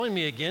Join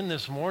me again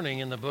this morning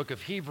in the book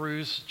of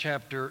Hebrews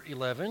chapter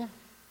 11.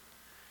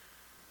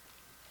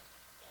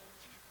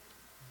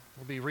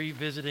 We'll be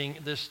revisiting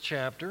this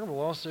chapter. We'll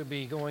also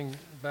be going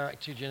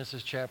back to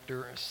Genesis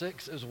chapter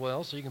 6 as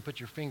well, so you can put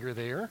your finger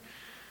there.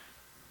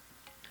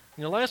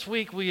 Last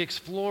week we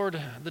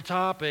explored the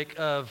topic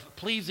of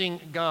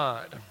pleasing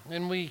God,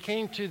 and we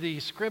came to the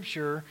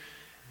scripture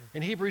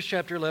in Hebrews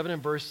chapter 11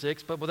 and verse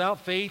 6, but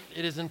without faith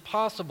it is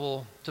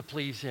impossible to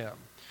please Him.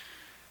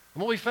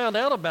 And what we found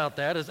out about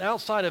that is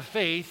outside of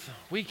faith,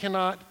 we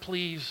cannot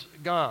please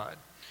God.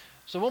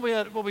 So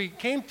what we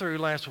came through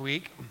last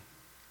week,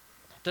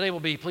 today will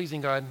be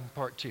pleasing God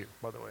part 2,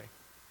 by the way.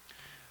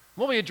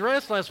 What we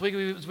addressed last week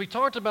was we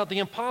talked about the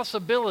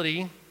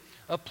impossibility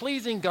of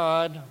pleasing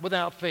God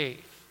without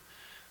faith.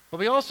 But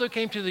we also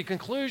came to the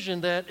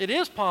conclusion that it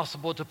is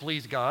possible to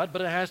please God,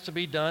 but it has to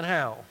be done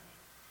how?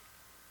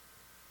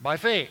 By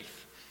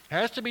faith. It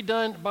has to be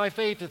done by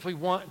faith if we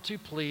want to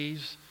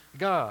please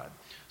God.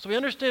 So we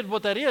understood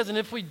what that is, and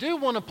if we do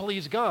want to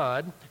please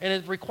God, and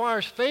it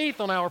requires faith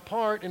on our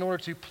part in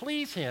order to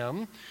please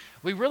Him,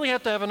 we really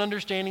have to have an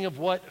understanding of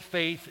what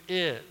faith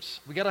is.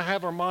 We got to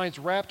have our minds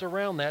wrapped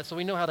around that so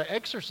we know how to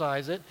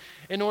exercise it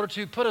in order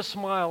to put a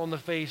smile on the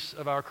face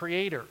of our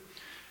Creator.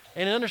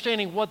 And in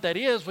understanding what that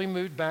is, we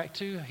moved back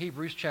to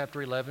Hebrews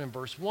chapter 11 and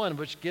verse 1,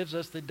 which gives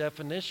us the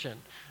definition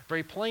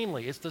very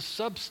plainly. It's the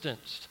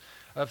substance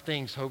of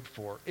things hoped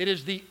for. It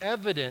is the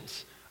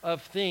evidence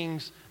of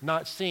things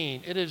not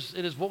seen. It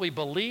is what we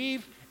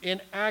believe in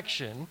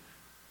action,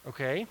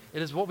 okay?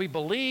 It is what we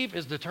believe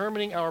is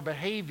determining our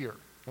behavior,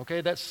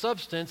 okay? That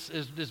substance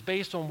is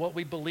based on what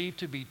we believe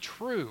to be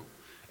true,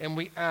 and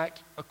we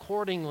act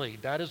accordingly.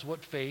 That is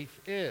what faith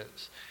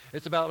is.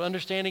 It's about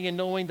understanding and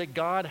knowing that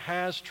God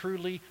has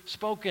truly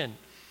spoken.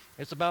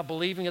 It's about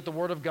believing that the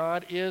Word of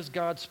God is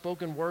God's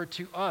spoken word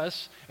to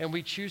us, and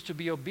we choose to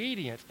be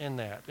obedient in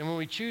that. And when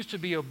we choose to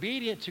be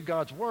obedient to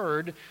God's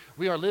Word,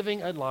 we are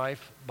living a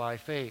life by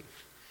faith.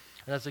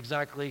 And that's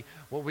exactly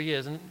what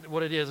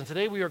it is. And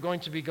today we are going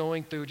to be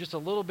going through just a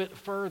little bit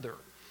further.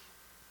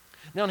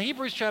 Now in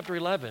Hebrews chapter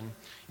 11,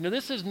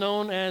 this is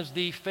known as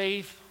the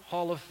Faith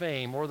Hall of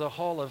Fame, or the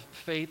Hall of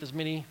Faith, as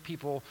many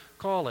people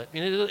call it.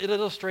 And it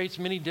illustrates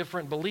many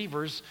different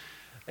believers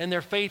and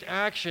their faith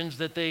actions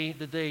that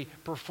they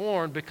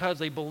performed because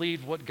they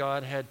believed what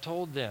God had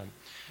told them.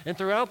 And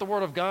throughout the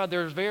Word of God,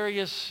 there's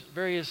various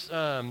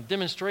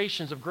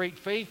demonstrations of great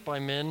faith by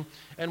men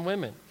and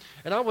women.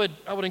 And I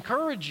would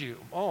encourage you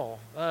all.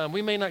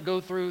 We may not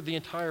go through the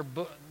entire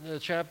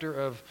chapter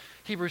of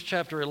Hebrews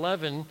chapter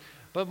 11,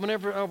 but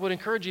I would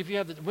encourage you,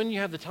 when you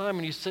have the time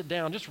and you sit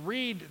down, just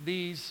read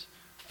these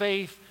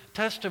faith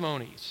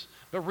testimonies,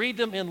 but read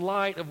them in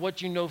light of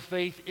what you know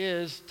faith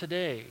is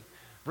today.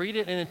 Read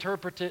it and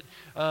interpret it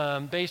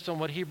based on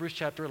what Hebrews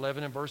chapter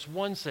 11 and verse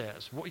 1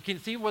 says. You can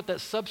see what that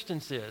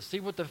substance is.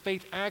 See what the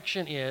faith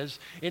action is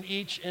in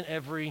each and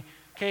every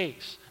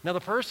case. Now,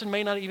 the person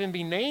may not even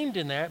be named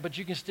in that, but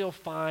you can still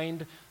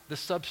find the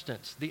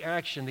substance, the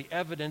action, the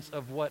evidence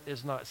of what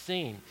is not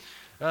seen.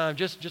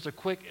 Just a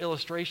quick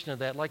illustration of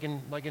that, like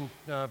in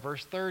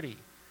verse 30.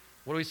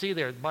 What do we see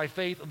there? By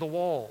faith, the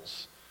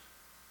walls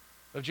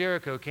of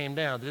Jericho came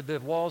down. Did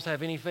the walls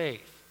have any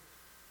faith?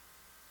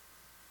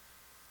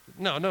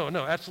 No,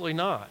 absolutely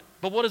not.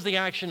 But what is the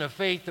action of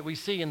faith that we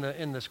see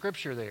in the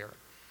scripture there?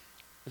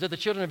 Is that the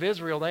children of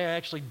Israel, they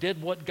actually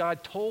did what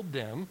God told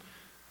them,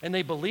 and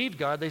they believed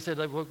God. They said,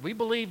 look, we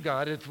believe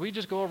God. If we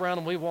just go around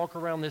and we walk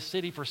around this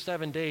city for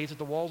 7 days, that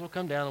the walls will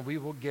come down and we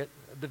will get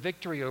the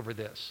victory over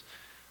this.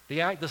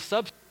 The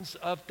substance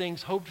of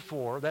things hoped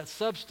for, that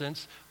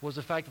substance was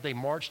the fact that they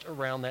marched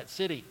around that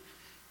city.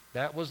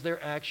 That was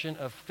their action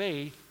of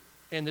faith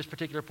in this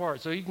particular part.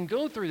 So you can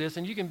go through this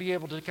and you can be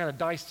able to kind of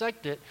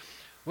dissect it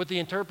with the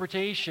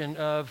interpretation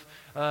of,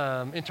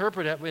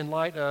 interpret it in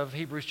light of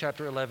Hebrews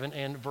chapter 11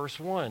 and verse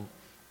 1.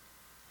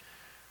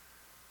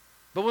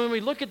 But when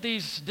we look at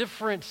these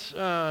different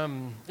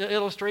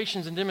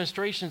illustrations and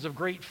demonstrations of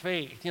great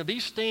faith,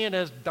 these stand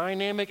as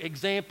dynamic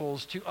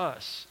examples to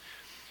us.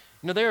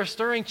 They are a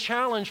stirring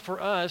challenge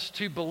for us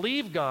to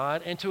believe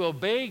God and to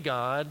obey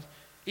God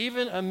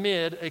even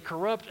amid a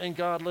corrupt and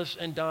godless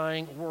and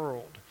dying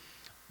world.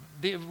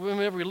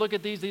 Whenever we look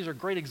at these are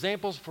great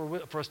examples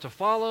for us to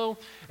follow,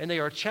 and they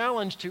are a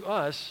challenge to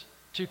us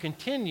to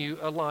continue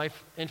a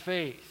life in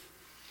faith.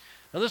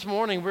 Now this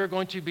morning we're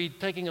going to be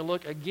taking a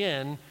look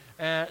again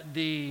at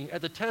the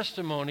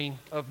testimony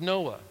of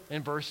Noah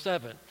in verse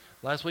 7.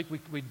 Last week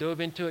we dove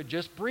into it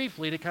just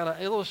briefly to kind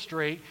of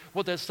illustrate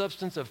what that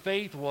substance of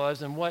faith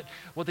was and what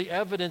the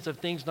evidence of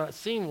things not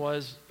seen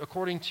was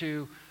according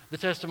to the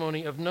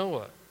testimony of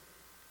Noah.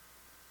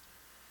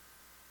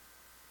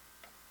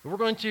 We're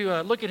going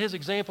to look at his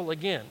example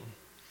again.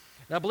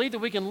 And I believe that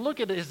we can look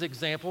at his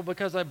example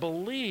because I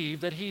believe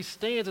that he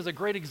stands as a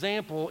great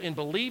example in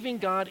believing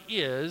God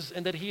is,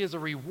 and that he is a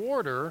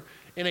rewarder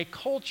in a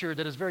culture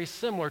that is very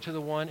similar to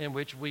the one in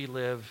which we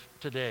live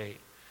today.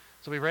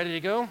 So we ready to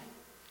go?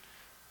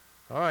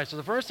 All right, so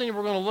the first thing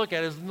we're going to look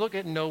at is look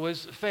at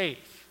Noah's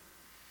faith.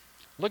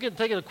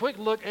 Take a quick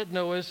look at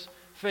Noah's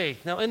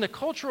faith. Now, in the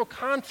cultural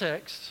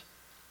context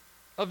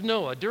of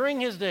Noah, during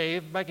his day,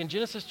 back in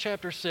Genesis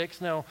chapter 6,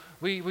 now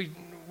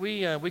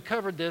we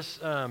covered this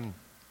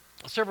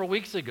several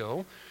weeks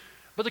ago,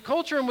 but the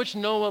culture in which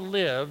Noah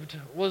lived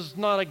was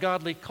not a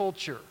godly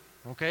culture.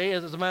 Okay,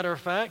 as a matter of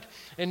fact,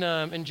 in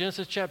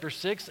Genesis chapter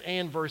 6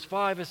 and verse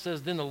 5, it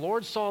says, "Then the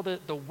Lord saw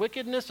that the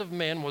wickedness of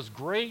man was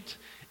great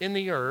in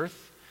the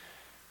earth,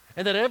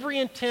 and that every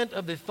intent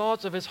of the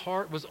thoughts of his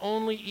heart was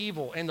only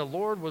evil. And the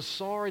Lord was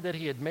sorry that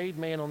he had made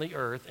man on the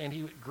earth, and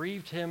he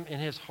grieved him in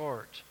his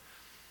heart.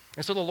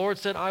 And so the Lord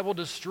said, I will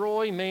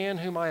destroy man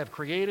whom I have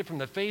created from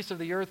the face of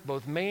the earth,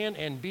 both man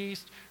and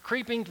beast,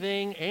 creeping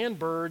thing and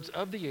birds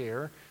of the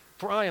air,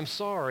 for I am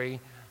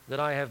sorry that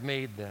I have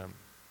made them."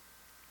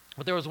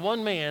 But there was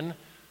one man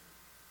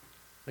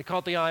that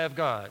caught the eye of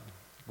God,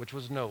 which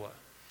was Noah.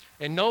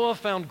 And Noah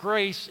found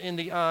grace in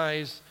the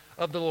eyes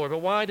of the Lord. But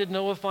why did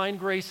Noah find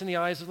grace in the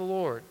eyes of the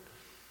Lord?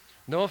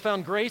 Noah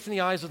found grace in the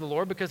eyes of the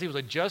Lord because he was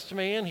a just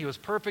man, he was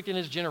perfect in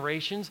his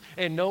generations,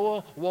 and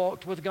Noah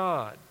walked with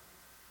God.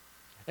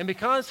 And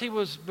because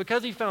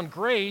he found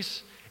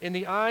grace in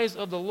the eyes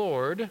of the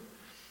Lord,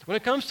 when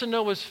it comes to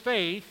Noah's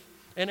faith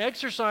and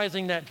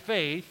exercising that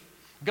faith,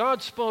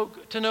 God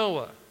spoke to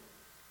Noah.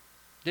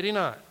 Did he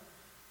not?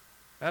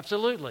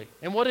 Absolutely.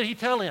 And what did he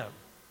tell him?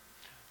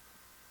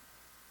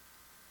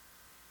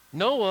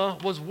 Noah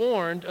was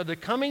warned of the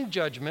coming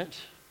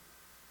judgment,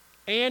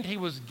 and he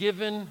was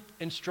given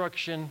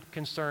instruction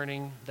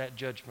concerning that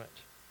judgment.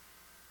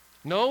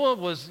 Noah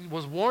was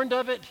warned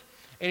of it,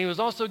 and he was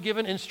also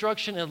given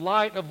instruction in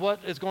light of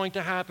what is going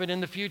to happen in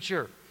the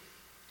future.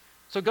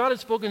 So God had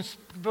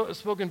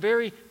spoken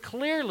very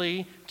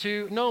clearly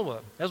to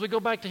Noah. As we go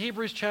back to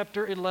Hebrews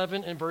chapter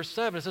 11 and verse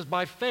 7, it says,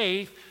 "By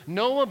faith,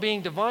 Noah,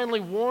 being divinely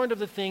warned of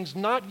the things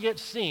not yet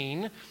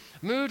seen,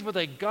 moved with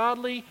a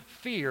godly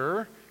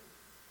fear,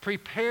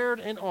 prepared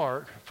an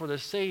ark for the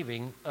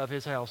saving of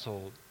his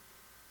household."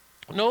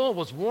 Noah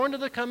was warned of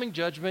the coming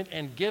judgment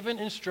and given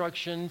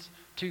instructions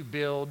to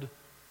build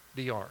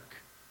the ark.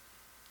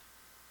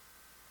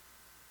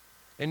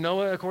 And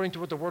Noah, according to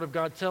what the Word of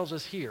God tells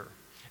us here,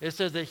 it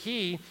says that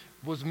he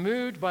was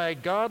moved by a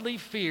godly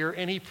fear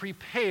and he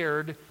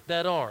prepared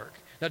that ark.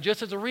 Now,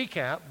 just as a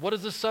recap, what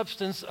is the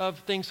substance of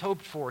things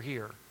hoped for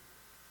here?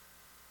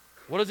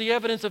 What is the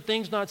evidence of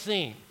things not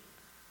seen?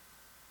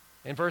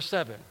 In verse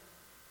 7,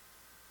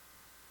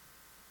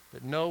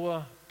 that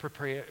Noah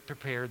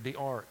prepared the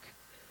ark.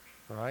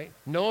 Right?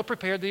 Noah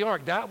prepared the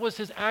ark. That was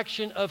his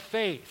action of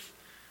faith.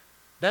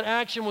 That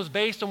action was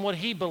based on what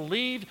he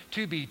believed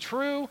to be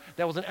true.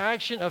 That was an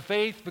action of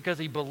faith because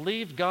he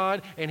believed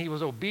God and he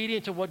was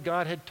obedient to what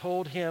God had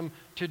told him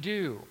to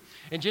do.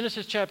 In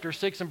Genesis chapter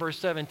 6 and verse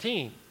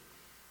 17,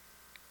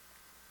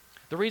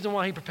 the reason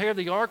why he prepared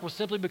the ark was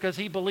simply because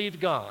he believed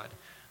God.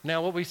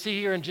 Now, what we see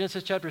here in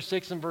Genesis chapter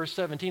 6 and verse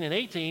 17 and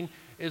 18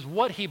 is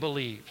what he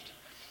believed.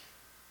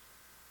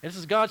 And this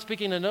is God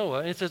speaking to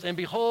Noah, and it says, "And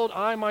behold,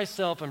 I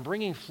myself am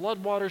bringing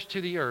floodwaters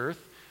to the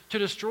earth, to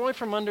destroy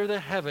from under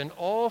the heaven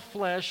all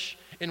flesh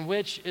in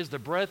which is the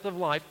breath of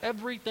life.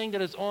 Everything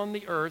that is on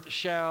the earth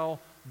shall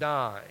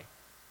die."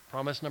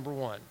 Promise number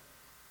one.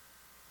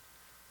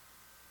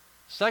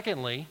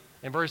 Secondly,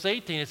 in verse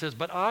 18 it says,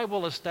 "But I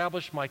will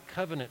establish my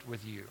covenant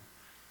with you.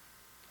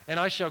 And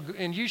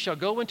you shall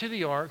go into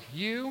the ark,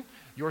 you,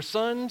 your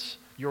sons,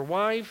 your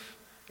wife,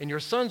 and your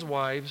sons'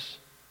 wives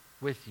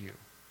with you."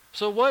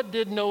 So what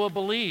did Noah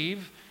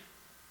believe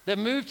that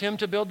moved him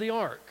to build the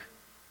ark?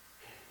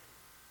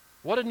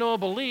 What did Noah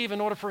believe in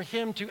order for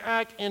him to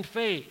act in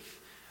faith?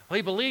 Well,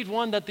 he believed,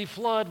 one, that the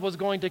flood was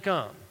going to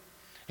come.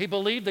 He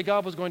believed that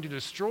God was going to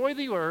destroy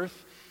the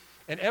earth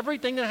and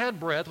everything that had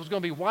breath was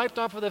going to be wiped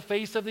off of the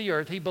face of the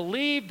earth. He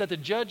believed that the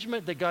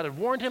judgment that God had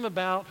warned him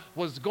about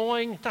was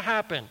going to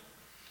happen.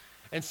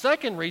 And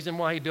second reason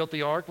why he built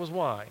the ark was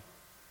why?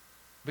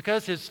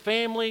 Because his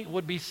family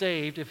would be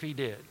saved if he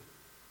did.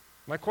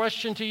 My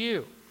question to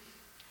you,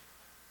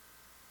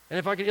 and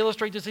if I could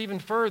illustrate this even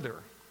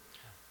further,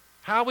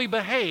 how we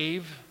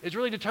behave is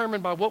really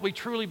determined by what we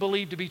truly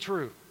believe to be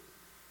true.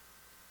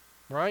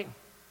 Right?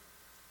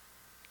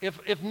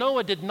 If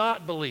Noah did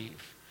not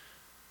believe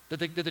that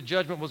the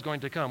judgment was going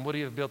to come, would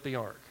he have built the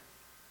ark?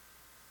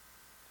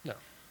 No.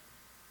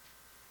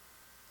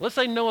 Let's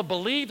say Noah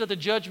believed that the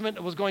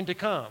judgment was going to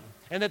come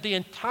and that the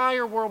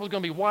entire world was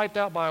going to be wiped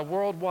out by a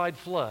worldwide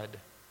flood.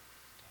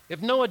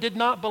 If Noah did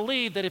not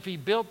believe that if he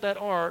built that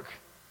ark,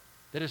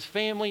 that his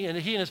family and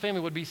he and his family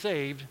would be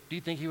saved, do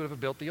you think he would have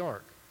built the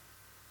ark?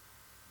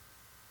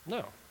 No.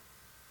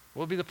 What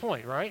would be the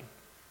point, right?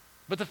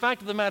 But the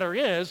fact of the matter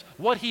is,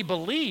 what he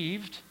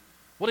believed,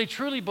 what he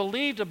truly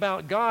believed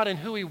about God and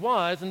who he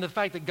was, and the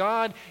fact that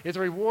God is a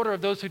rewarder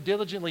of those who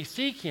diligently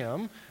seek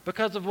him,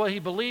 because of what he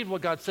believed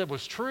what God said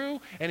was true,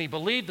 and he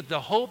believed that the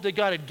hope that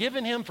God had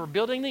given him for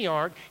building the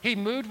ark, he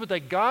moved with a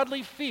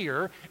godly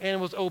fear and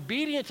was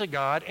obedient to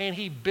God, and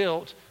he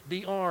built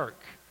the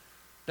ark.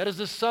 That is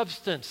the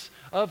substance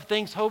of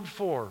things hoped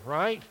for,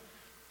 right?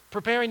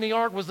 Preparing the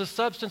ark was the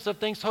substance of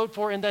things hoped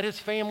for, and that his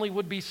family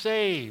would be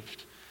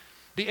saved.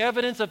 The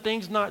evidence of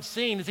things not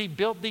seen is he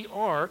built the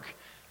ark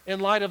in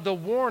light of the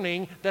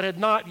warning that had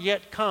not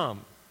yet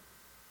come.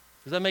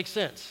 Does that make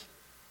sense?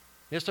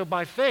 And so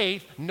by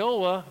faith,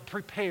 Noah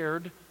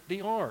prepared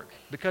the ark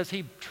because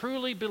he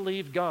truly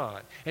believed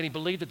God, and he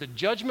believed that the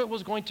judgment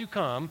was going to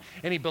come,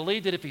 and he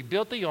believed that if he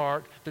built the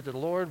ark, that the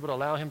Lord would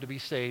allow him to be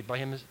saved by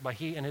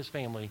he and his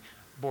family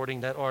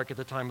boarding that ark at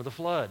the time of the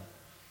flood.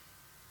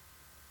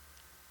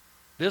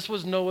 This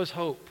was Noah's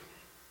hope.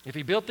 If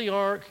he built the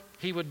ark,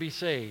 he would be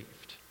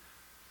saved.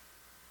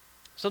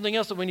 Something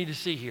else that we need to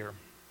see here.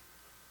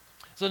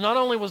 So not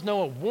only was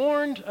Noah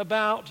warned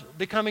about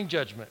the coming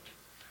judgment,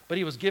 but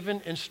he was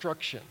given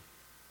instruction.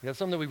 That's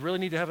something that we really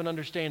need to have an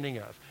understanding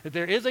of. That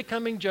there is a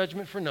coming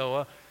judgment for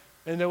Noah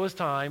in Noah's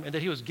time, and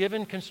that he was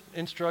given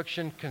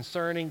instruction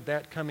concerning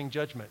that coming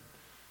judgment.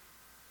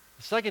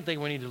 The second thing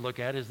we need to look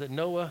at is that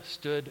Noah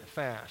stood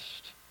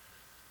fast.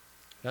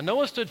 Now,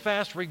 Noah stood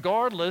fast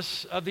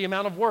regardless of the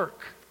amount of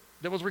work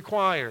that was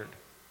required.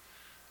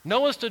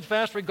 Noah stood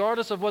fast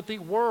regardless of what the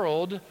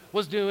world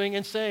was doing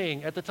and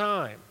saying at the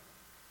time.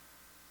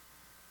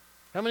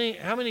 How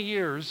many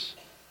years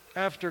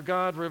after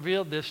God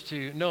revealed this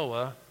to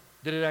Noah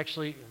did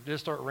it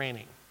start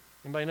raining?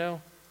 Anybody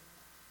know?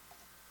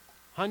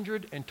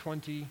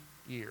 120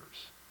 years.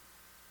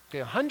 Okay,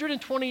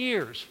 120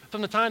 years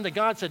from the time that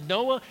God said,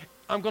 Noah,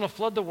 I'm going to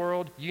flood the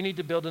world, you need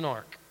to build an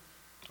ark.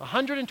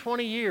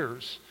 120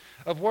 years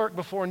of work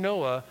before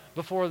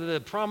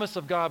the promise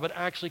of God would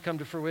actually come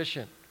to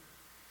fruition.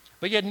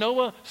 But yet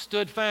Noah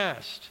stood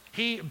fast.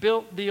 He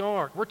built the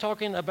ark. We're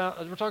talking about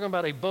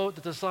a boat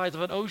that's the size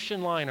of an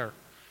ocean liner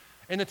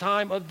in the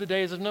time of the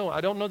days of Noah.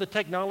 I don't know the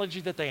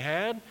technology that they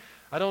had.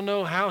 I don't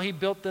know how he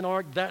built an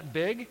ark that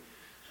big.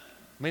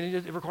 I mean,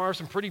 it requires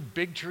some pretty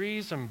big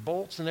trees, some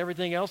bolts and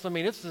everything else. I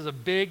mean, this is a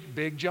big,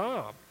 big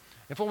job.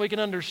 And from what we can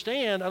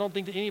understand, I don't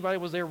think that anybody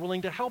was there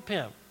willing to help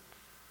him.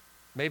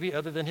 Maybe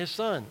other than his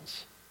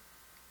sons.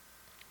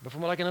 But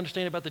from what I can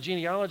understand about the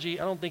genealogy,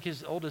 I don't think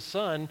his oldest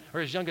son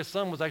or his youngest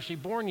son was actually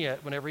born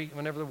yet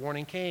whenever the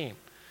warning came.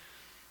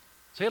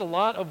 So he had a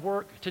lot of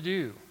work to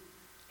do.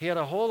 He had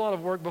a whole lot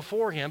of work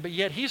before him, but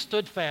yet he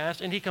stood fast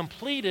and he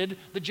completed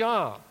the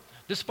job,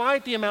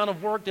 despite the amount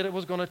of work that it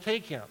was going to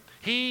take him.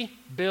 He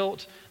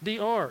built the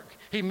ark.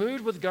 He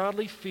moved with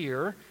godly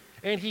fear,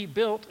 and he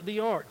built the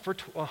ark for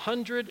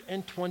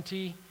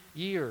 120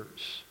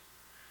 years.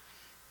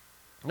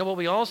 Now, what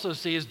we also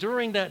see is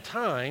during that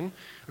time,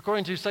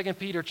 according to 2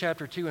 Peter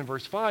chapter 2 and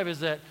verse 5, is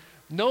that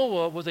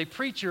Noah was a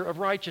preacher of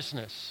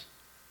righteousness.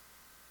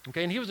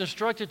 Okay, and he was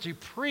instructed to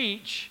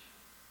preach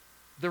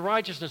the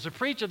righteousness, to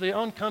preach of the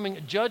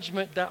oncoming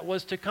judgment that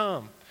was to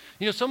come.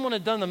 You know, someone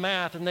had done the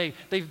math, and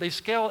they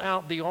scaled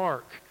out the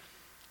ark.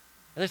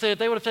 And they said if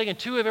they would have taken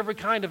 2 of every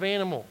kind of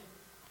animal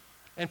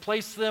and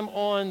placed them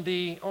on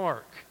the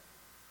ark.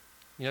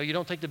 You know, you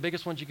don't take the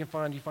biggest ones you can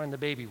find, you find the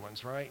baby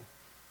ones, right?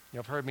 You know,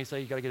 I've heard me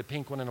say you got to get a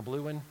pink one and a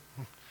blue one.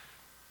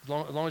 As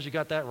long as you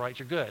got that right,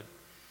 you're good.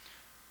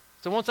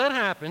 So once that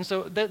happened,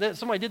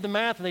 somebody did the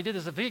math, and they did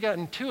this. If he had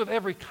gotten 2 of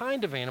every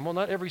kind of animal,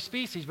 not every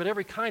species, but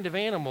every kind of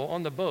animal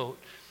on the boat,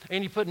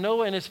 and you put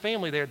Noah and his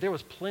family there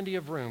was plenty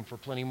of room for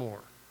plenty more.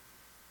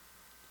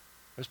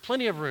 There's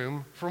plenty of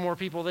room for more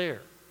people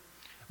there.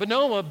 But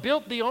Noah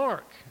built the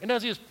ark, and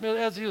as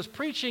he was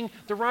preaching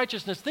the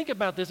righteousness, think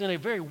about this, in a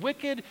very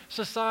wicked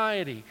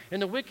society,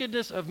 in the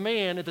wickedness of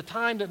man at the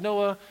time that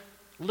Noah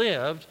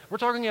lived, we're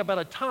talking about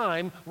a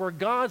time where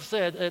God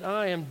said that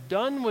I am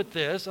done with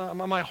this,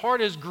 my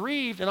heart is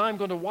grieved, and I'm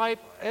going to wipe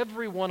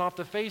everyone off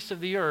the face of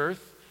the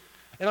earth,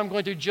 and I'm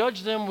going to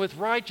judge them with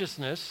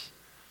righteousness.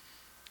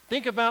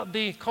 Think about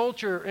the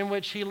culture in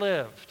which he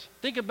lived.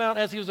 Think about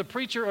as he was a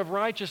preacher of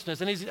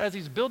righteousness, and as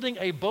he's building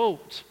a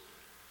boat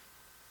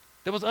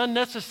that was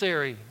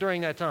unnecessary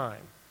during that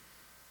time.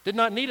 Did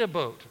not need a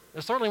boat.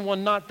 Certainly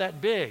one not that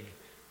big.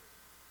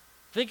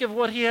 Think of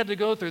what he had to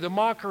go through, the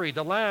mockery,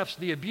 the laughs,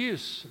 the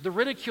abuse, the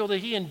ridicule that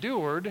he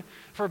endured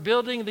for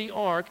building the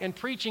ark and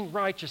preaching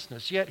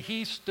righteousness. Yet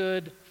he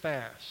stood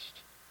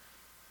fast.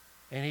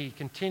 And he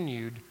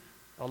continued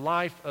a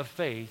life of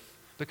faith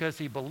because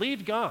he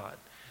believed God.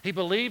 He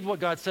believed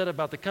what God said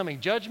about the coming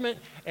judgment,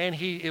 and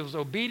he was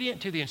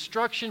obedient to the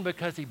instruction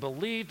because he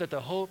believed that the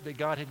hope that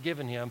God had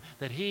given him,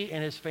 that he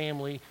and his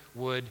family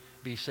would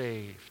be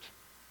saved.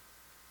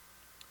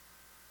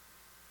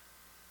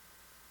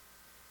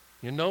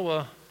 You know,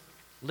 Noah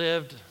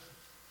lived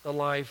a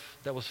life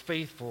that was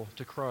faithful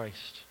to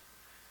Christ.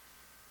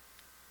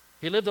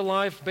 He lived a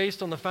life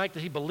based on the fact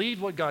that he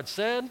believed what God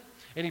said,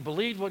 and he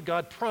believed what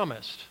God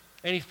promised,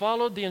 and he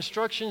followed the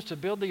instructions to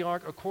build the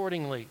ark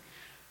accordingly.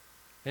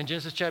 In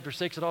Genesis chapter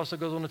 6, it also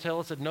goes on to tell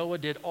us that Noah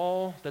did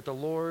all that the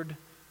Lord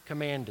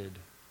commanded.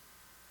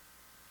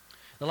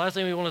 The last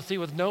thing we want to see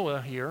with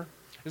Noah here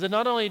is that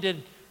not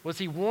only was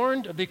he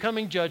warned of the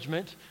coming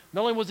judgment,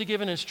 not only was he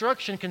given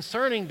instruction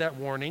concerning that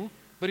warning,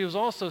 but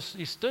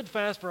he stood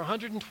fast for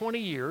 120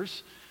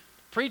 years,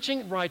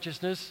 preaching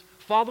righteousness,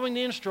 following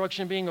the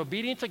instruction, being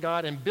obedient to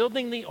God, and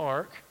building the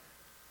ark.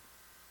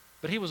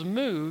 But he was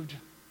moved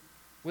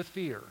with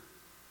fear.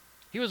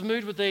 He was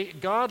moved with a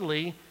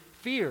godly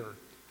fear.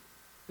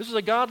 This was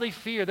a godly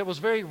fear that was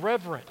very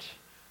reverent,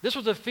 This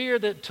was a fear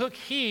that took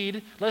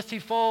heed lest he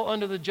fall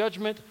under the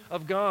judgment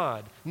of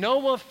God.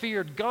 Noah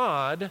feared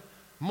God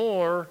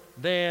more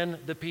than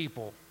the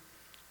people.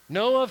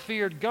 Noah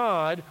feared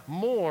God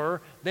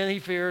more than he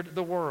feared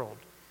the world.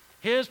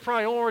 His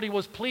priority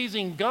was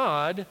pleasing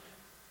God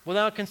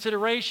without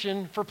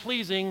consideration for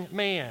pleasing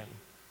man.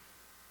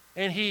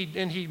 And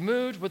he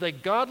moved with a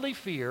godly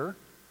fear,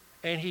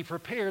 and he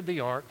prepared the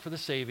ark for the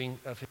saving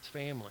of his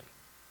family.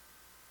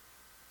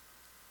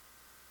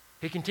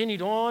 He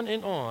continued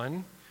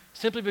on,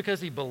 simply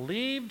because he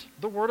believed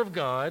the word of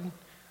God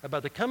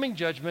about the coming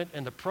judgment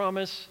and the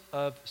promise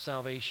of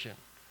salvation.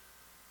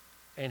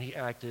 And he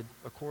acted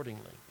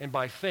accordingly. And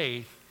by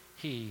faith,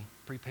 he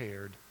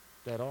prepared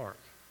that ark.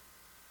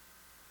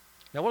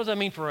 Now, what does that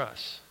mean for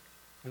us?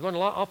 We've learned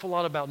an awful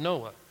lot about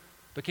Noah.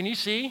 But can you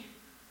see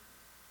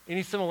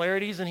any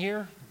similarities in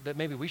here that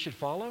maybe we should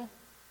follow?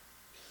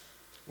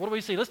 What do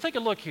we see? Let's take a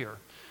look here.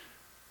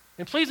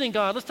 In pleasing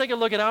God, let's take a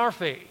look at our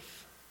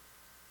faith.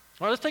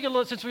 All right, let's take a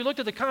look. Since we looked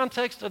at the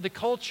context of the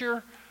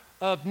culture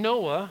of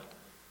Noah,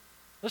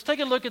 let's take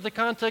a look at the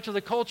context of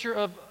the culture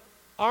of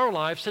our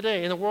lives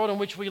today in the world in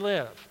which we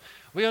live.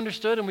 We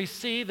understood and we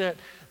see that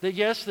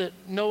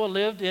Noah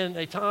lived in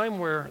a time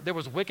where there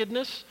was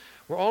wickedness,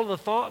 where all of the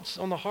thoughts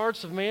on the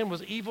hearts of man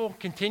was evil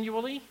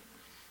continually.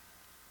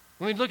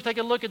 When we take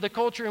a look at the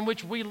culture in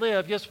which we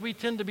live, yes, we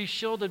tend to be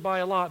shielded by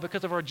a lot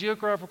because of our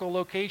geographical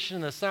location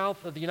in the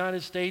south of the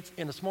United States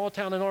in a small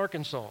town in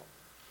Arkansas.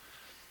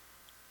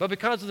 But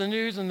because of the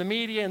news and the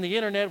media and the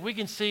internet, we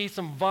can see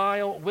some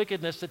vile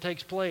wickedness that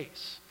takes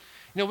place.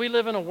 You know, we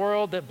live in a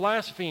world that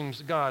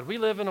blasphemes God. We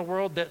live in a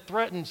world that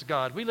threatens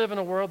God. We live in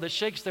a world that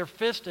shakes their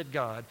fist at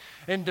God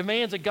and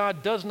demands that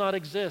God does not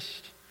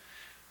exist.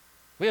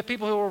 We have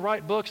people who will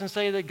write books and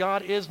say that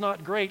God is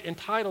not great and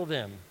title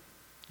them,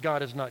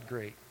 God is not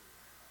great.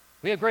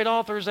 We have great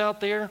authors out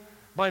there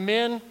by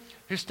men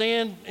who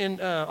stand in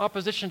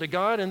opposition to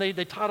God, and they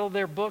title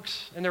their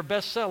books and their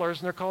bestsellers,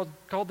 and they're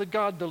called the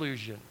God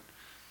Delusion.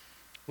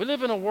 We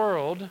live in a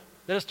world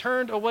that has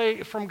turned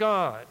away from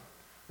God.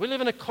 We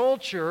live in a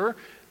culture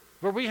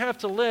where we have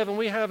to live and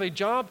we have a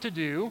job to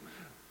do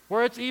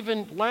where it's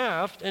even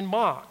laughed and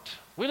mocked.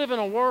 We live in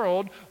a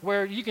world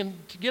where you can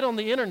get on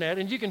the internet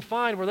and you can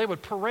find where they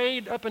would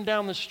parade up and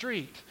down the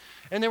street,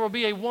 and there will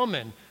be a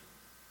woman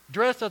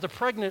dressed as a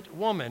pregnant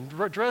woman,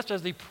 dressed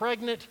as the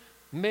pregnant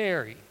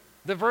Mary,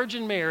 the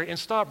Virgin Mary, and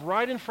stop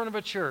right in front of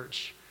a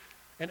church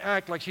and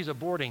act like she's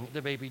aborting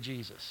the baby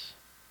Jesus.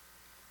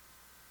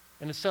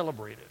 And it's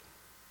celebrated.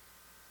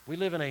 We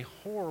live in a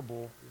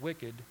horrible,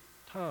 wicked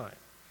time.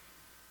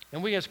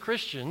 And we as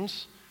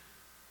Christians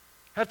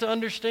have to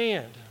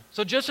understand.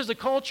 So just as the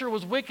culture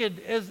was wicked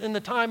as in the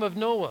time of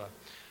Noah,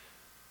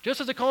 just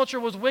as the culture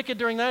was wicked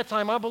during that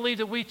time, I believe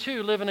that we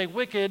too live in a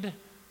wicked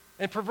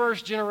and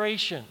perverse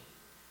generation.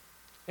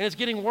 And it's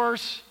getting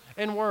worse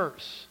and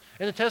worse.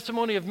 And the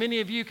testimony of many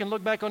of you can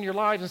look back on your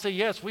lives and say,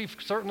 yes, we've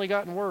certainly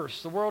gotten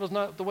worse. The world is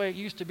not the way it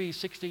used to be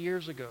 60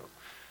 years ago.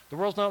 The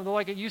world's not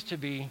like it used to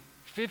be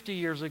 50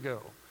 years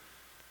ago.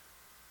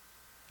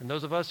 And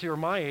those of us who are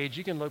my age,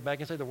 you can look back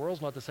and say the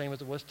world's not the same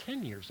as it was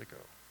 10 years ago.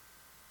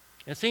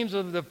 It seems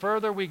that the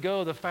further we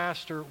go, the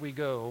faster we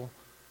go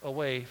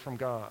away from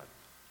God.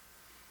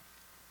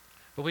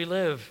 But we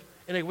live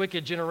in a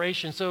wicked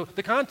generation. So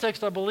the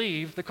context, I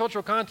believe, the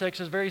cultural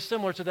context is very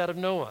similar to that of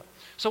Noah.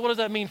 So what does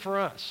that mean for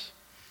us?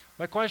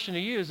 My question to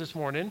you is this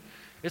morning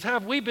is,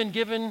 have we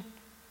been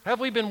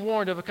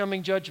warned of a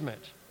coming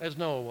judgment as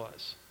Noah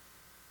was?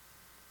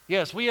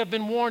 Yes, we have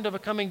been warned of a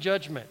coming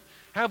judgment.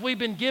 Have we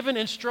been given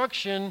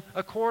instruction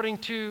according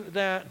to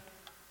that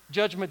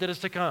judgment that is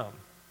to come?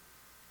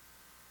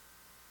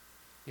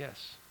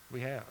 Yes,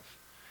 we have.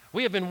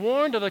 We have been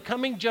warned of the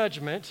coming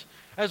judgment,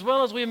 as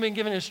well as we have been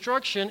given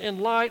instruction in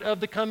light of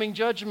the coming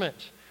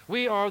judgment.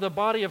 We are the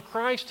body of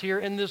Christ here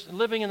in this,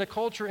 living in the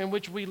culture in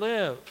which we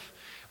live.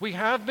 We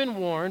have been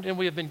warned and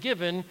we have been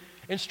given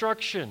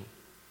instruction.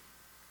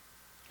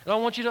 And I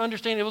want you to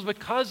understand it was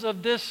because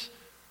of this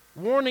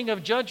warning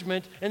of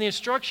judgment and the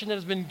instruction that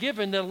has been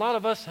given that a lot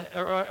of us,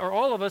 or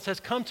all of us, has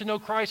come to know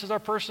Christ as our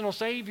personal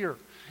Savior.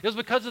 It was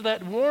because of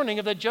that warning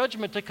of that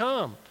judgment to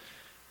come.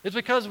 It's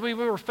because we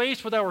were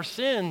faced with our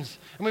sins,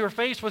 and we were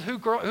faced with who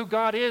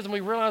God is, and we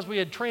realized we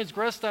had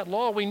transgressed that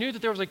law. We knew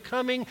that there was a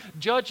coming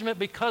judgment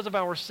because of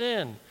our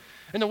sin.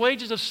 And the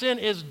wages of sin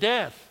is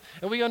death.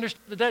 And we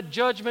understood that that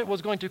judgment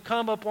was going to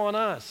come upon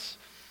us.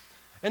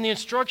 And the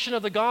instruction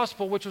of the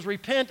gospel, which was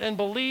repent and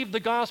believe the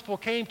gospel,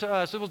 came to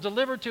us. It was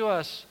delivered to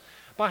us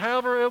by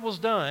however it was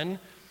done.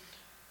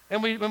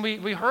 And when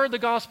we heard the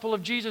gospel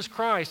of Jesus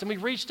Christ, and we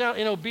reached out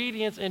in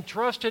obedience and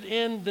trusted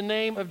in the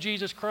name of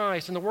Jesus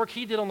Christ and the work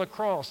he did on the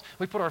cross,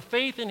 we put our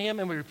faith in him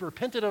and we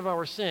repented of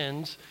our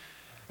sins,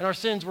 and our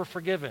sins were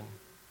forgiven.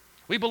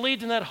 We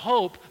believed in that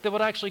hope that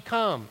would actually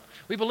come.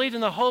 We believed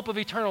in the hope of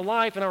eternal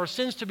life and our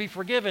sins to be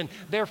forgiven.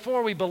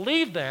 Therefore, we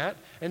believed that,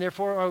 and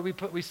therefore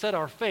we set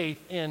our faith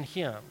in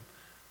him.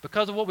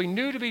 Because of what we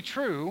knew to be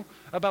true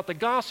about the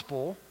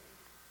gospel,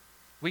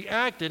 we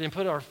acted and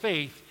put our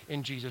faith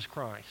in Jesus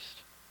Christ.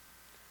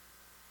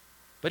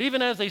 But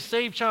even as a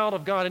saved child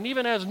of God, and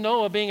even as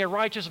Noah being a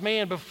righteous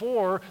man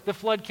before the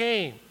flood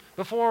came,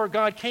 before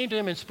God came to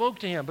him and spoke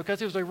to him, because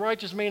he was a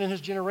righteous man in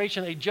his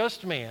generation, a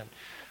just man,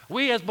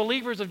 we as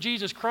believers of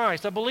Jesus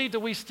Christ, I believe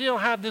that we still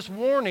have this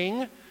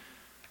warning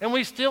and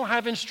we still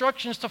have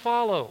instructions to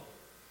follow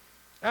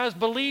as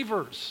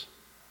believers.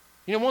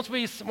 You know, once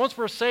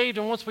we're saved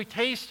and once we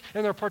taste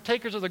and are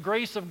partakers of the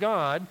grace of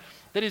God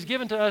that He's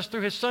given to us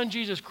through His Son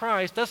Jesus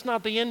Christ, that's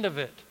not the end of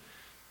it.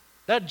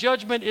 That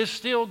judgment is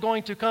still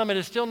going to come. It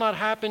has still not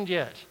happened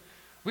yet.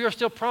 We are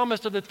still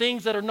promised of the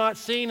things that are not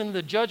seen, and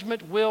the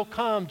judgment will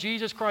come.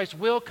 Jesus Christ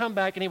will come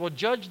back, and He will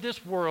judge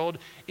this world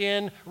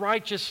in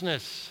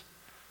righteousness.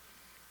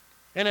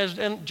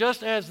 And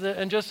just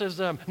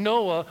as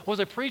Noah was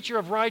a preacher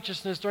of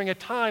righteousness during a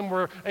time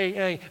where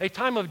a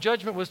time of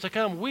judgment was to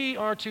come, we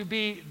are to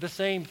be the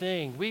same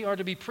thing. We are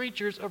to be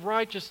preachers of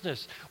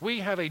righteousness. We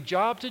have a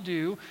job to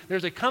do.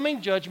 There's a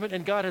coming judgment,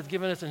 and God has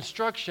given us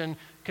instruction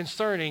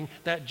concerning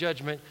that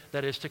judgment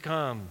that is to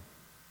come.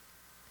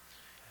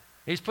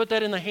 He's put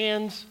that in the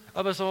hands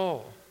of us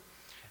all.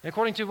 And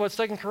according to what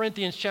 2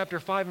 Corinthians chapter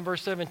 5 and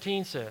verse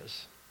 17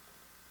 says,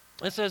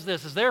 it says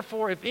this,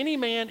 therefore, if any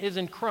man is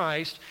in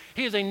Christ,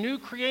 he is a new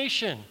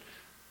creation.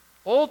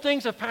 Old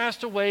things have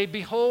passed away.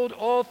 Behold,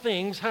 all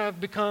things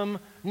have become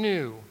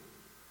new.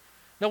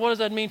 Now, what does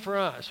that mean for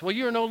us? Well,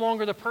 you are no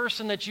longer the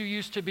person that you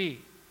used to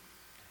be.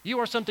 You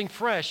are something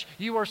fresh.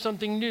 You are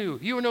something new.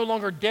 You are no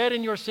longer dead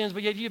in your sins,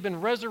 but yet you've been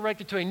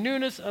resurrected to a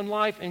newness and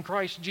life in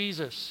Christ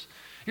Jesus.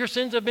 Your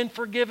sins have been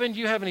forgiven.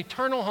 You have an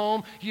eternal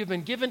home. You've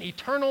been given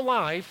eternal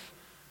life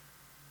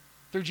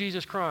through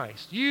Jesus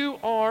Christ. You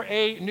are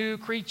a new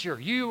creature.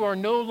 You are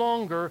no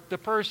longer the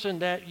person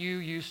that you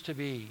used to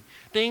be.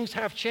 Things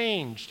have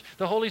changed.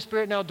 The Holy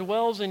Spirit now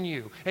dwells in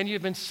you, and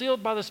you've been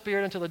sealed by the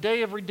Spirit until the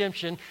day of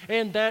redemption,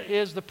 and that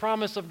is the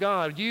promise of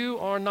God. You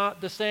are not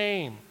the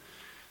same.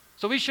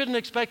 So we shouldn't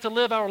expect to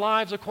live our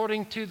lives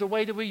according to the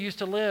way that we used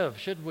to live,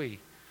 should we?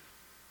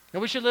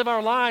 And we should live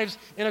our lives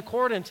in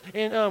accordance,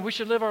 and we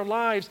should live our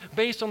lives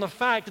based on the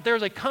fact that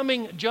there's a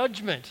coming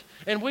judgment,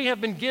 and we have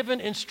been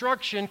given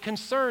instruction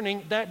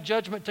concerning that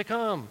judgment to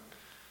come.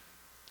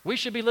 We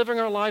should be living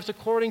our lives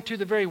according to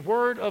the very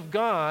Word of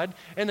God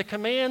and the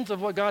commands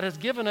of what God has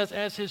given us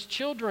as His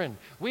children.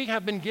 We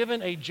have been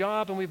given a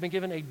job and we've been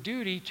given a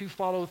duty to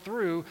follow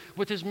through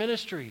with His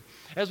ministry.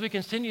 As we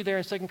continue there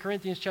in 2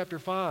 Corinthians chapter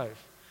 5,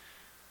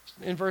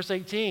 in verse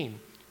 18,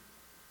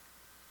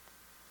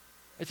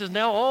 it says,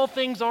 now all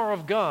things are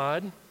of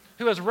God,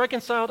 who has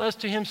reconciled us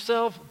to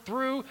Himself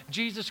through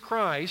Jesus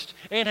Christ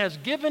and has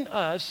given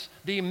us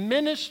the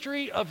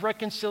ministry of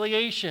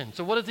reconciliation.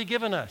 So what has He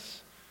given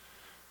us?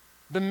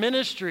 The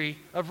ministry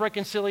of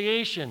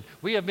reconciliation.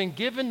 We have been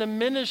given the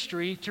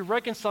ministry to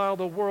reconcile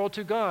the world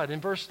to God. In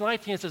verse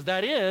 19 it says,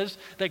 that is,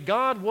 that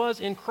God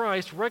was in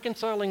Christ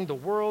reconciling the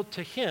world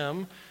to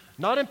Him,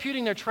 not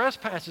imputing their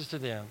trespasses to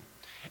them,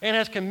 and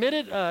has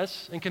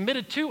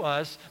committed to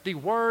us the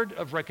word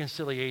of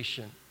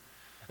reconciliation.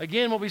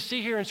 Again, what we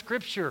see here in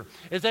Scripture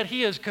is that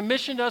He has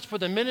commissioned us for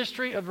the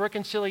ministry of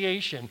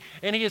reconciliation,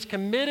 and He has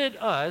committed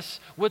us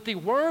with the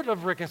word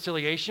of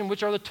reconciliation,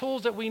 which are the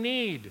tools that we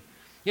need.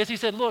 Yes, He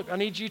said, look, I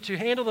need you to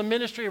handle the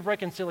ministry of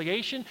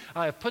reconciliation.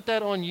 I have put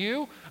that on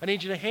you. I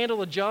need you to handle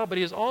the job, but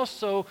He has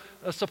also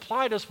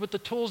supplied us with the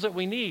tools that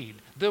we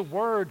need, the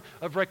word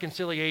of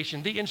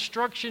reconciliation, the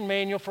instruction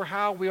manual for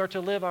how we are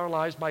to live our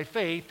lives by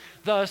faith,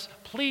 thus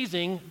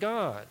pleasing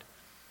God.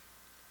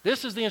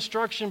 This is the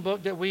instruction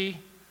book that we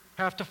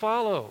have to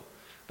follow.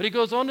 But He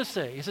goes on to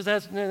say, He says,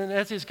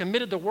 as He's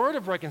committed the word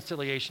of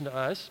reconciliation to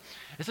us,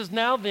 it says,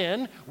 now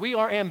then, we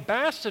are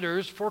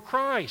ambassadors for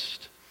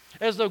Christ,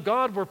 as though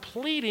God were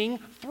pleading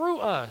through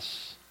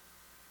us.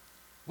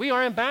 We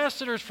are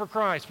ambassadors for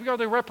Christ. We are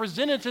the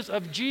representatives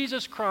of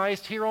Jesus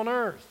Christ here on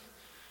earth.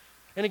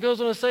 And it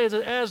goes on to say,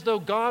 as though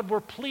God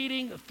were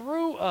pleading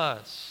through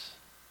us.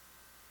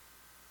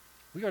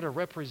 We are to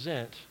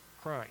represent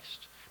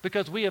Christ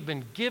because we have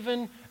been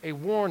given a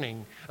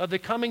warning of the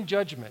coming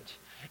judgment.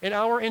 And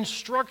our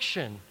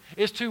instruction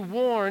is to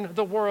warn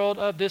the world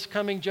of this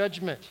coming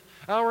judgment.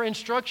 Our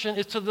instruction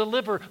is to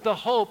deliver the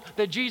hope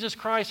that Jesus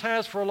Christ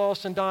has for a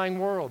lost and dying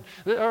world.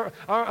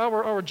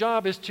 Our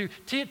job is to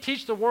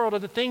teach the world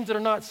of the things that are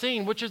not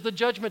seen, which is the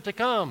judgment to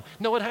come.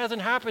 No, it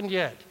hasn't happened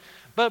yet.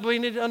 But we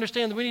need to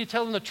understand that we need to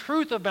tell them the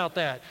truth about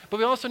that. But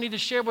we also need to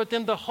share with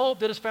them the hope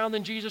that is found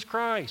in Jesus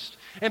Christ.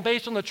 And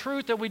based on the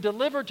truth that we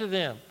deliver to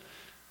them,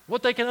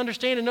 what they can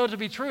understand and know to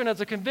be true, and as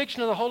the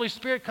conviction of the Holy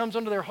Spirit comes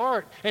under their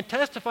heart and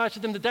testifies to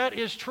them that that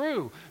is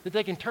true, that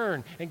they can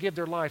turn and give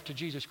their life to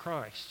Jesus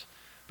Christ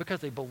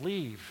because they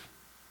believe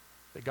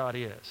that God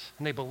is,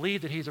 and they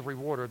believe that He's a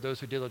rewarder of those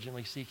who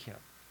diligently seek Him.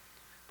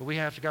 But we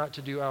have got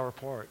to do our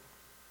part.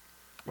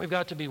 We've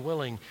got to be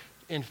willing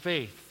in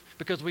faith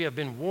because we have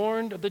been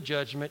warned of the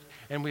judgment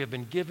and we have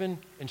been given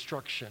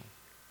instruction.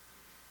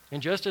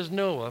 And just as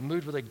Noah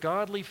moved with a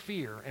godly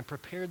fear and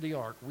prepared the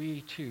ark,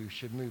 we too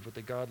should move with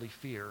a godly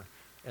fear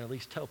and at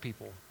least tell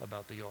people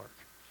about the ark,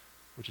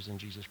 which is in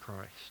Jesus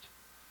Christ.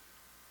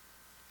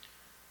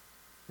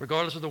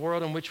 Regardless of the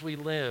world in which we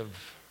live,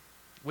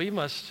 we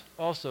must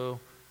also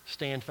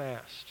stand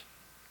fast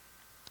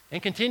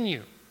and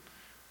continue.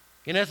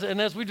 And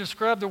as we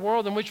describe the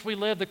world in which we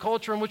live, the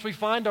culture in which we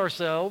find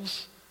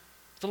ourselves,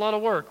 it's a lot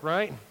of work,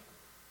 right?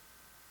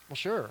 Well,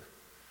 sure.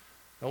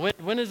 Now,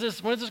 when is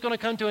this going to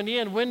come to an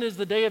end? When is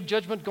the day of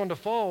judgment going to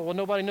fall? Well,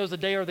 nobody knows the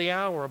day or the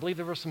hour. I believe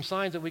there were some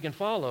signs that we can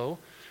follow.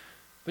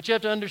 But you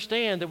have to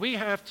understand that we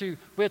have to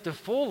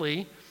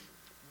fully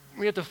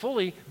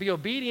be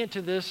obedient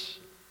to this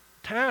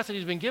task that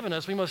he's been given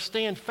us. We must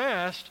stand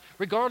fast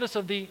regardless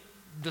of the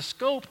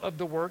scope of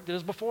the work that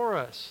is before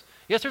us.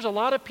 Yes, there's a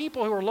lot of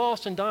people who are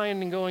lost and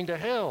dying and going to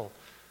hell.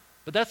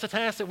 But that's the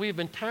task that we've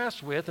been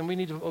tasked with, and we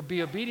need to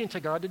be obedient to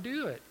God to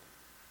do it.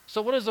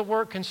 So what is the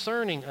work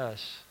concerning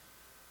us?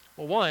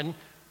 Well, one,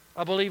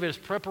 I believe it is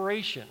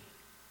preparation.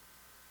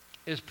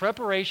 It is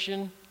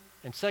preparation,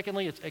 and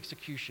secondly, it's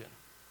execution.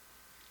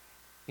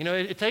 You know,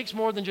 it takes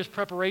more than just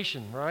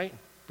preparation, right?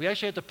 We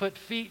actually have to put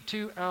feet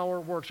to our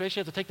works. We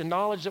actually have to take the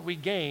knowledge that we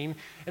gain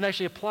and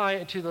actually apply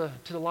it to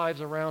the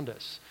lives around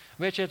us.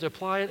 We actually have to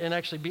apply it and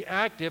actually be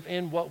active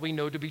in what we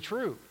know to be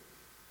true.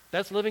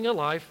 That's living a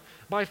life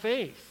by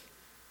faith.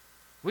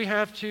 We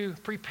have to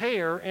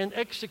prepare and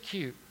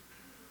execute.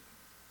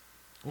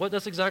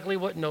 That's exactly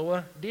what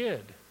Noah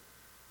did.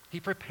 He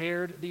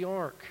prepared the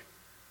ark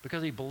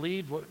because he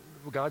believed what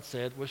God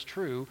said was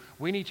true.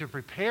 We need to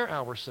prepare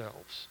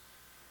ourselves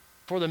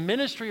for the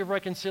ministry of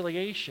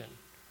reconciliation,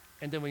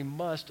 and then we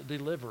must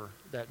deliver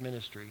that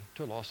ministry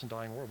to a lost and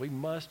dying world. We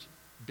must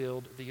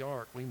build the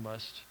ark. We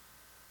must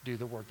do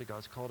the work that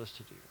God's called us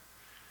to do.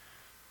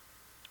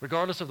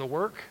 Regardless of the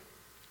work,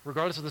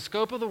 regardless of the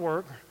scope of the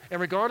work, and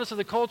regardless of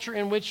the culture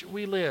in which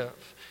we live.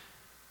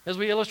 As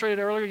we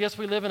illustrated earlier, yes,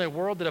 we live in a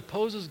world that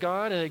opposes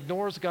God and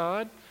ignores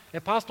God,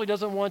 and possibly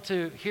doesn't want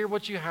to hear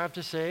what you have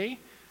to say,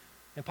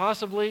 and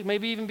possibly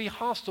maybe even be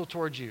hostile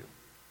towards you.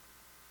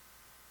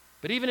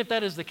 But even if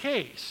that is the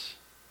case,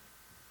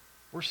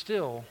 we're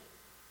still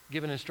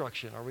given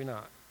instruction, are we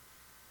not?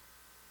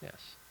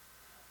 Yes.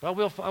 But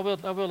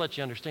I will let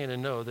you understand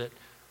and know that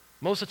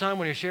most of the time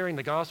when you're sharing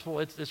the gospel,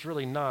 it's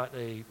really not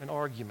an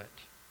argument.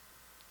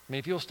 I mean,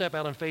 if you'll step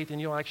out in faith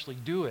and you'll actually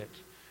do it,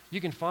 you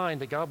can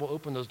find that God will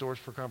open those doors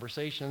for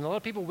conversation. And a lot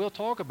of people will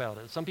talk about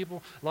it.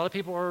 A lot of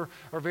people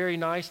are very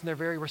nice and they're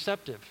very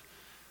receptive.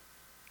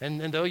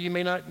 And though you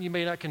may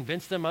not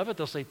convince them of it,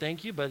 they'll say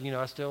thank you, but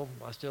I still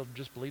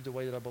just believe the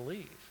way that I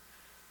believe.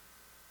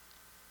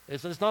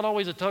 It's not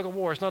always a tug of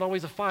war. It's not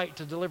always a fight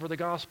to deliver the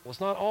gospel. It's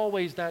not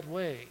always that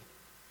way.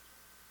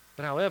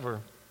 But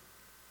however,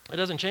 it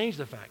doesn't change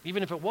the fact,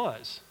 even if it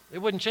was, it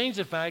wouldn't change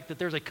the fact that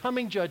there's a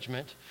coming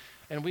judgment,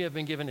 and we have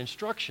been given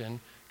instruction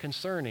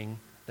concerning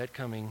that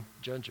coming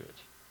judgment.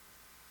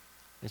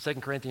 In 2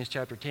 Corinthians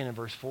chapter 10 and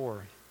verse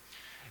 4,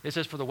 it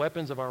says, "For the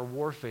weapons of our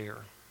warfare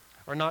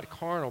are not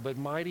carnal, but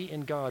mighty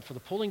in God for the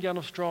pulling down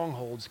of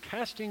strongholds,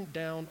 casting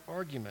down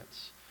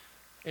arguments,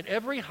 and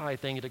every high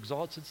thing that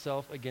exalts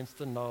itself against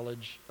the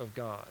knowledge of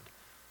God,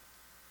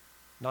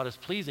 not as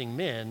pleasing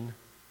men,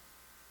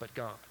 but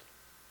God."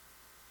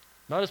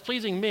 Not as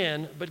pleasing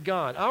men, but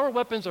God. Our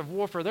weapons of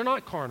warfare, they're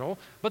not carnal,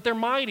 but they're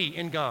mighty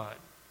in God.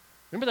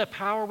 Remember that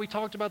power we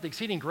talked about, the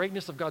exceeding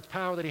greatness of God's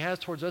power that he has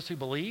towards us who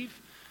believe?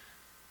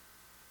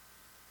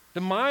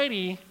 The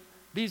mighty,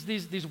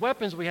 these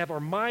weapons we have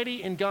are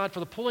mighty in God for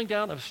the pulling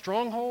down of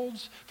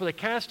strongholds, for the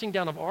casting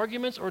down of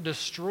arguments or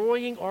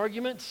destroying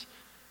arguments,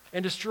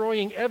 and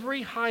destroying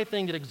every high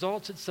thing that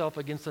exalts itself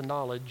against the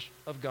knowledge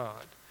of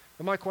God.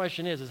 And my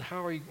question is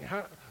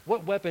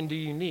what weapon do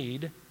you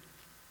need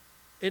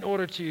in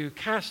order to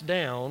cast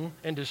down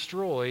and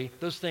destroy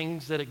those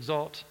things that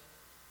exalt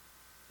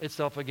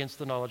itself against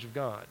the knowledge of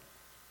God?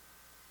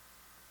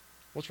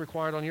 What's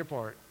required on your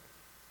part?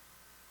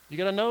 You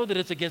got to know that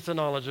it's against the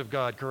knowledge of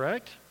God,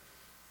 correct?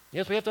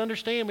 Yes, we have to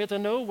understand, we have to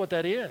know what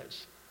that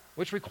is,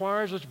 which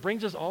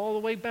brings us all the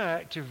way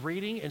back to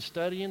reading and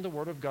studying the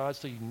Word of God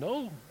so you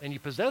know and you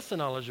possess the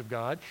knowledge of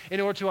God in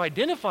order to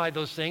identify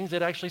those things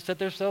that actually set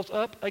themselves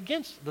up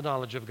against the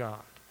knowledge of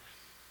God.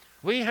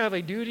 We have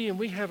a duty and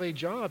we have a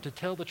job to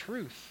tell the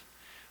truth.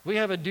 We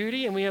have a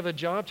duty and we have a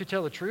job to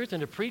tell the truth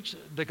and to preach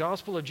the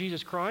gospel of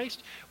Jesus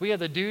Christ. We have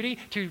the duty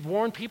to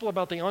warn people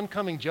about the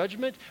oncoming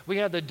judgment. We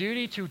have the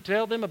duty to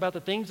tell them about the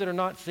things that are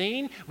not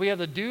seen. We have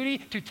the duty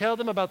to tell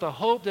them about the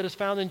hope that is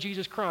found in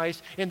Jesus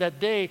Christ and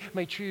that they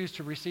may choose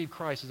to receive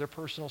Christ as their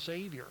personal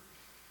Savior.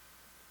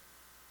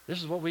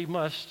 This is what we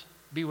must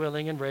be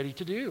willing and ready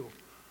to do.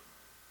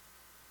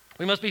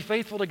 We must be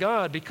faithful to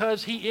God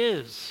because He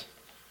is.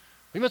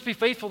 We must be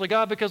faithful to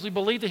God because we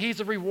believe that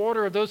He's a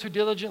rewarder of those who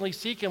diligently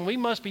seek Him. We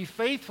must be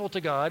faithful to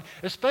God,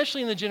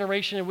 especially in the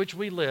generation in which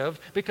we live,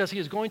 because He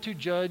is going to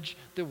judge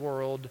the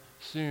world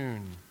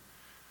soon.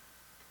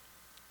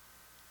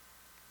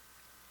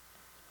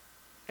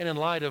 And in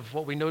light of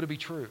what we know to be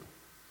true,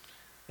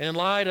 and in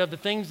light of the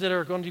things that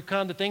are going to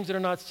come, the things that are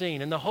not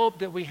seen, and the hope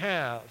that we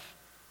have,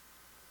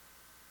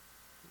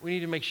 we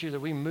need to make sure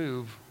that we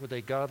move with a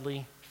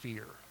godly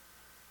fear.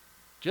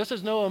 Just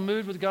as Noah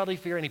moved with godly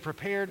fear and he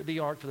prepared the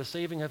ark for the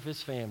saving of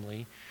his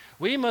family,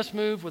 we must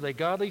move with a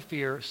godly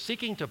fear,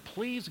 seeking to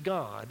please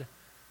God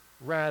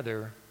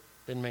rather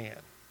than man.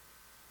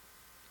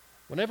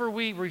 Whenever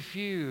we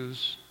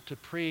refuse to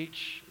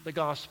preach the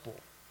gospel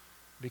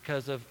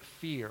because of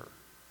fear,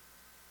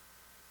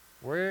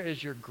 where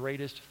is your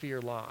greatest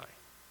fear lie?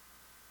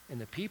 In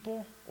the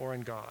people or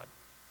in God?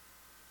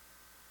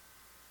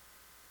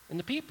 In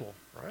the people,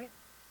 right?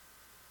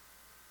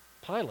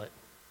 Pilate,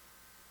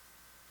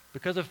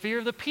 because of fear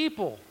of the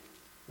people,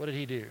 what did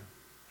he do?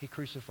 He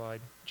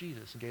crucified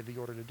Jesus and gave the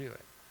order to do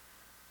it.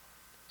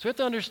 So we have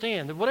to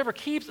understand that whatever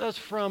keeps us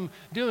from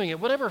doing it,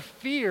 whatever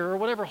fear or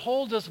whatever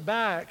holds us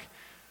back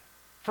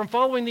from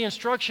following the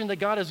instruction that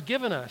God has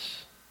given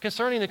us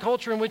concerning the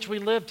culture in which we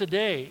live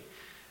today,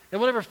 and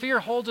whatever fear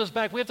holds us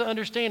back, we have to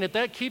understand that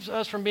that keeps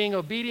us from being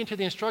obedient to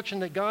the instruction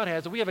that God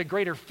has, and we have a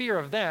greater fear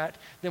of that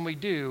than we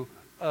do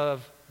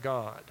of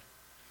God.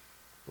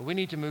 But we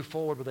need to move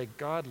forward with a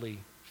godly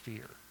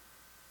fear,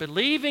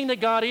 believing that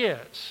God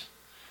is,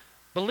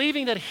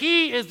 believing that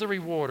He is the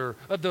rewarder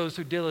of those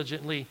who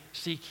diligently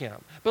seek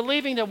Him,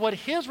 believing that what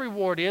His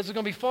reward is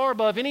going to be far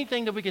above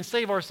anything that we can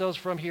save ourselves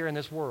from here in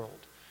this world,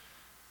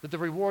 that the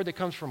reward that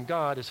comes from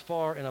God is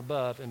far and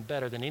above and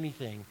better than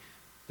anything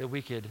that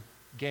we could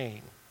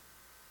gain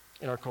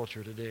in our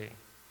culture today.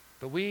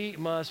 But we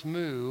must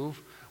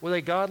move with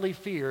a godly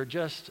fear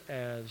just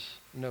as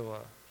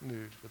Noah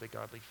moved with a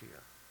godly fear.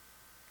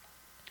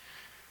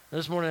 Now,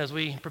 this morning, as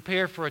we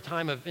prepare for a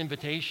time of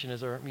invitation,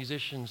 as our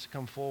musicians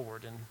come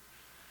forward, and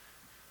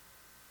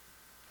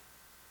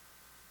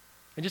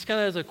just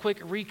kind of as a quick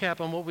recap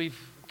on what we've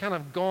kind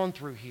of gone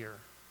through here,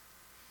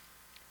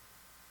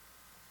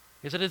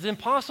 is that it's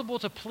impossible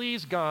to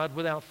please God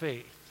without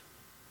faith.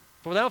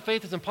 For without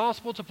faith, it's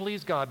impossible to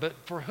please God. But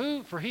for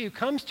he who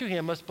comes to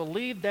Him must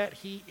believe that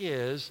He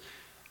is,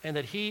 and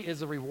that He is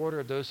the rewarder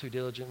of those who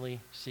diligently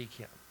seek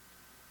Him.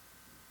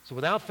 So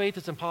without faith,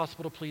 it's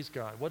impossible to please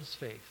God. What is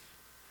faith?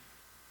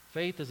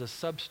 Faith is a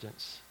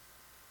substance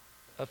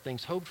of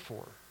things hoped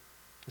for.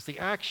 It's the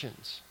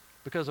actions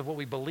because of what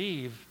we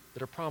believe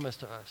that are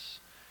promised to us.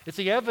 It's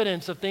the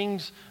evidence of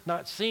things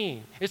not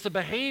seen. It's the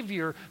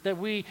behavior that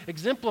we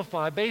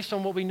exemplify based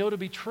on what we know to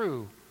be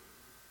true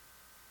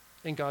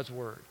in God's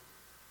Word.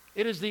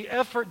 It is the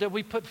effort that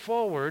we put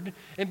forward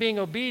in being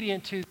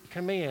obedient to the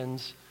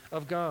commands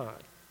of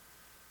God.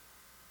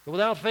 But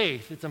without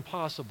faith, it's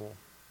impossible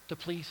to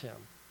please Him.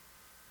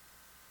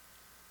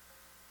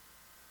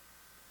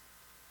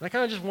 And I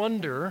kind of just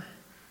wonder,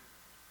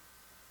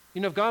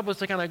 if God was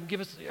to kind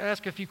of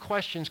ask a few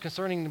questions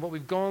concerning what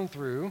we've gone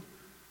through,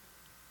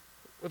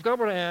 if God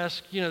were to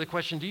ask, the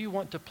question, do you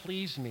want to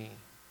please me?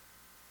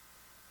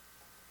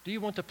 Do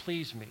you want to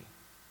please me?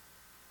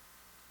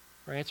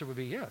 Our answer would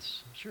be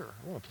yes, sure,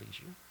 I want to please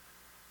you.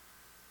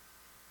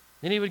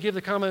 Then He would give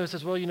the comment that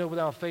says, well,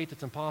 without faith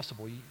it's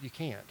impossible. You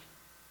can't.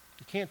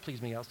 You can't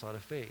please me outside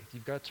of faith.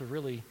 You've got to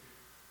really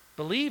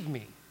believe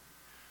me.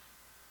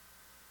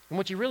 And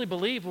what you really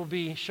believe will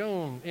be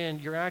shown in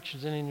your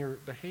actions and in your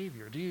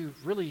behavior. Do you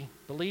really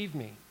believe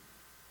me?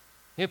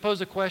 He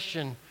posed a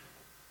question,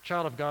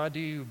 child of God, do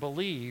you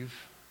believe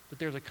that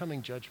there's a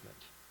coming judgment?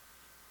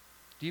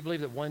 Do you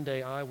believe that one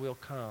day I will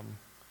come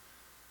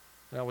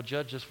and I will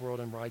judge this world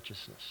in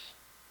righteousness?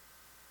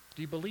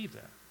 Do you believe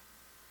that?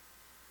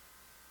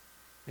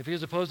 If he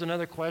was to pose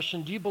another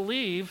question, do you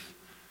believe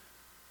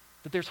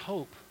that there's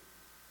hope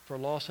for a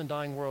lost and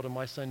dying world in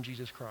my Son,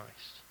 Jesus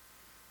Christ?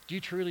 Do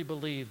you truly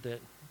believe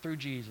that through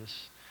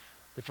Jesus,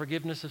 the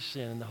forgiveness of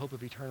sin and the hope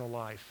of eternal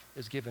life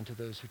is given to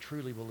those who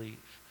truly believe,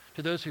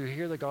 to those who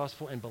hear the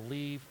gospel and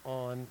believe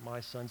on my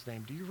Son's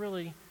name? Do you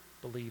really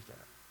believe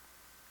that?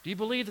 Do you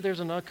believe that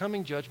there's an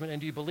upcoming judgment, and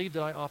do you believe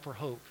that I offer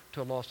hope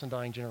to a lost and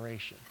dying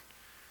generation?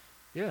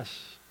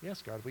 Yes,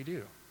 God, we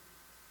do.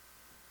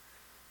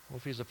 Well,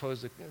 if he's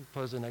opposed to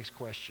pose the next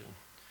question,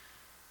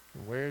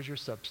 where's your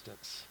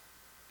substance?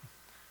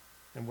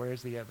 And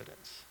where's the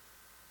evidence?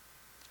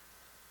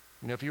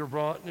 If you were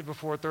brought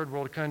before a third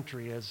world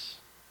country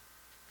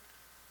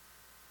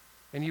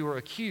and you were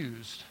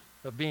accused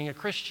of being a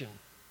Christian,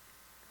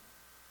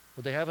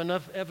 would they have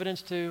enough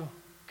evidence to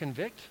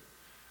convict?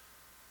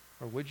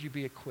 Or would you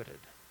be acquitted?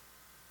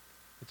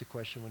 It's a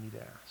question we need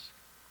to ask.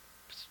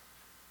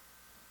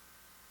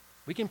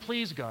 We can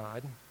please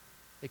God.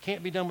 It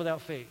can't be done without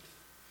faith.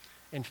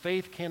 And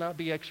faith cannot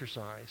be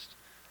exercised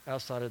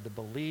outside of the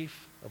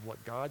belief of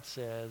what God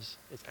says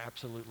is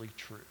absolutely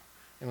true.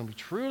 And when we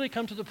truly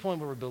come to the point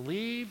where we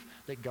believe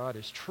that God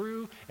is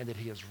true and that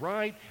He is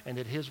right and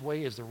that His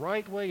way is the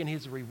right way and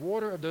He's the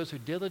rewarder of those who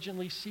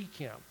diligently seek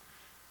Him,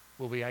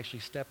 will we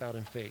actually step out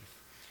in faith,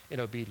 in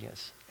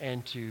obedience,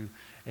 and to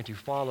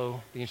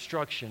follow the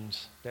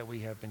instructions that we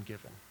have been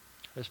given.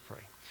 Let's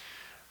pray.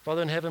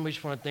 Father in heaven, we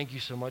just want to thank You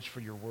so much for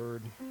Your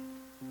word.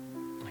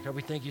 God,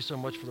 we thank You so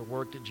much for the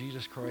work that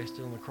Jesus Christ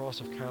did on the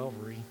cross of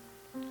Calvary.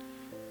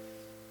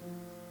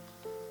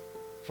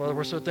 Father,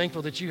 we're so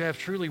thankful that You have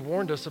truly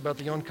warned us about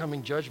the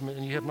oncoming judgment,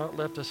 and You have not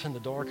left us in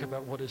the dark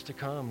about what is to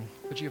come.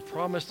 But You have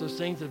promised those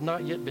things that have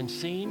not yet been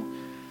seen.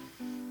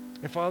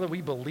 And Father, we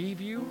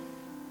believe You.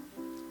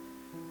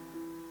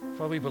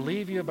 Father, we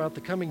believe You about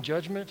the coming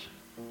judgment.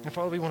 And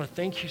Father, we want to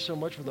thank You so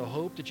much for the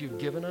hope that You've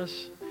given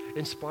us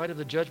in spite of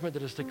the judgment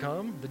that is to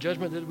come, the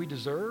judgment that we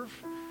deserve.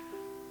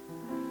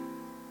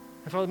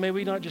 And Father, may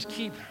we not just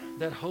keep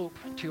that hope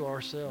to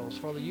ourselves.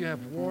 Father, you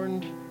have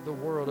warned the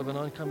world of an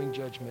oncoming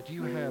judgment.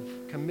 You have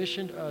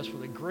commissioned us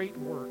with a great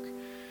work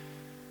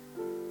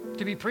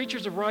to be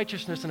preachers of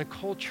righteousness in a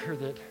culture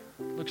that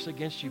looks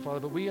against you, Father.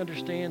 But we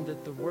understand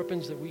that the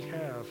weapons that we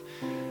have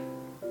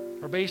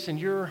are based in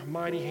your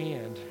mighty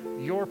hand,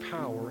 your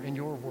power, and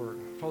your word.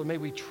 Father, may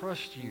we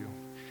trust you.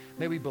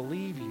 May we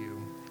believe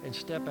you and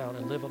step out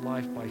and live a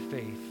life by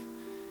faith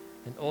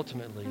and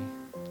ultimately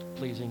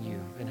pleasing you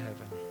in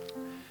heaven.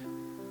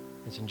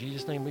 It's in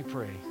Jesus' name we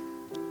pray.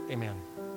 Amen.